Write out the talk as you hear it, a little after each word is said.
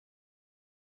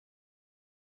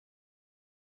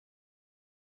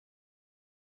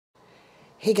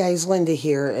Hey guys, Linda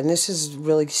here, and this is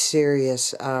really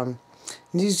serious.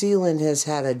 New Zealand has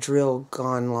had a drill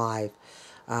gone live.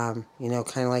 You know,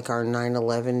 kind of like our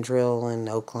 9/11 drill in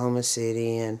Oklahoma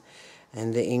City and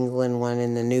the England one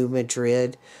in the New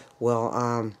Madrid.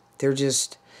 Well, they're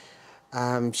just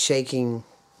shaking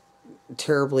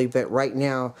terribly, but right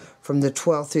now, from the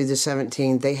 12th through the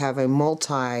 17th, they have a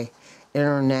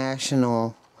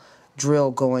multi-international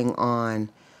drill going on.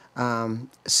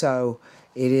 So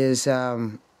it is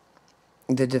the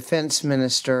defense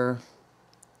minister.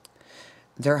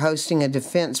 They're hosting a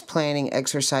defense planning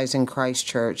exercise in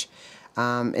Christchurch,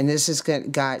 and this has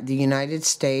got the United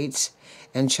States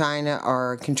and China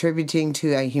are contributing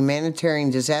to a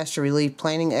humanitarian disaster relief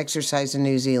planning exercise in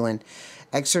New Zealand.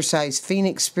 Exercise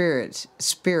Phoenix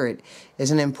Spirit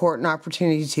is an important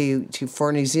opportunity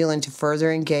for New Zealand to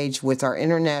further engage with our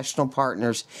international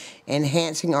partners,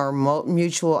 enhancing our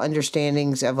mutual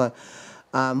understandings of a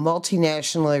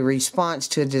multinational response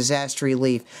to a disaster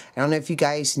relief. I don't know if you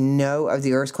guys know of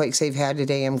the earthquakes they've had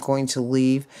today. I'm going to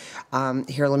leave.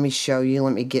 Here, let me show you.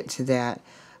 Let me get to that.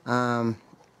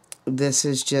 This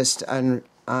is just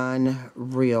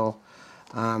unreal.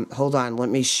 Hold on, let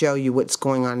me show you what's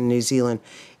going on in New Zealand.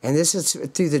 And this is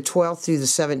through the 12th through the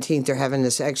 17th. They're having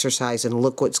this exercise, and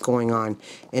look what's going on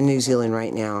in New Zealand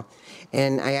right now.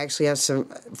 And I actually have some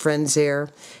friends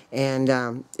there,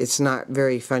 and it's not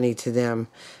very funny to them.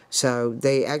 So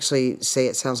they actually say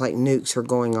it sounds like nukes are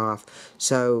going off.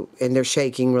 So, and they're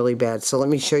shaking really bad. So let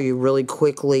me show you really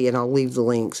quickly, and I'll leave the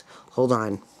links. Hold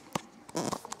on.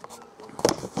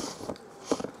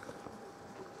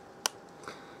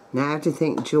 Now I have to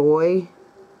thank Joy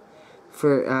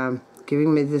for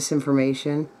giving me this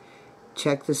information.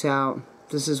 Check this out.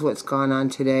 This is what's gone on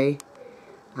today.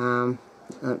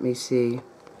 Let me see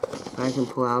if I can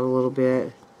pull out a little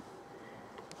bit.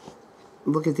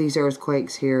 Look at these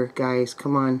earthquakes here, guys.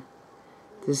 Come on.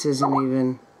 This isn't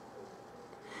even...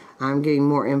 I'm getting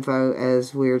more info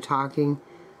as we're talking.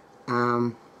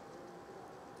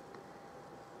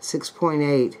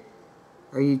 6.8.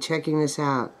 Are you checking this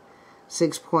out?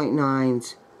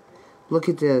 6.9s. Look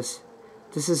at this.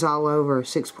 This is all over.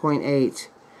 6.8.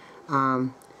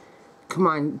 Come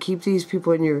on, keep these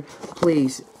people in your...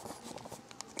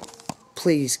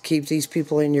 Please keep these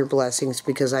people in your blessings,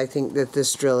 because I think that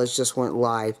this drill has just went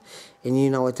live. And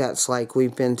you know what that's like.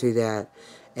 We've been through that.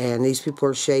 And these people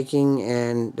are shaking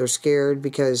and they're scared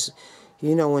because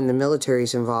you know when the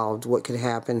military's involved what could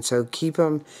happen. So keep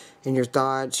them in your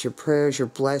thoughts, your prayers, your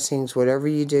blessings, whatever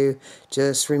you do.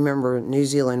 Just remember, New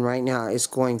Zealand right now is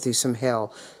going through some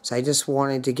hell. So I just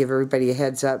wanted to give everybody a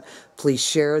heads up. Please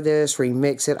share this,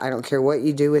 remix it. I don't care what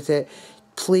you do with it.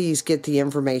 Please get the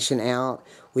information out.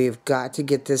 We have got to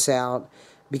get this out,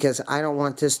 because I don't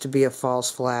want this to be a false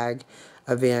flag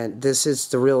event. This is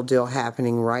the real deal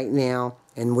happening right now.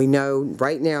 And we know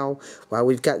right now, while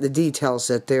we've got the details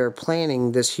that they're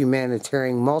planning this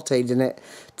humanitarian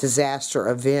multi-disaster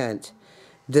event,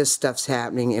 this stuff's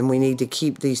happening, and we need to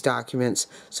keep these documents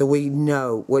so we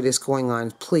know what is going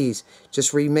on. Please,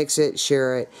 just remix it,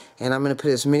 share it, and I'm going to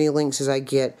put as many links as I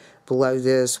get below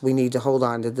this. We need to hold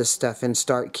on to this stuff and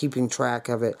start keeping track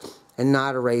of it and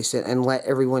not erase it, and let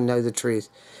everyone know the truth.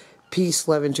 Peace,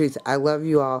 love, and truth. I love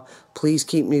you all. Please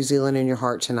keep New Zealand in your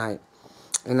heart tonight.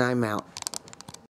 And I'm out.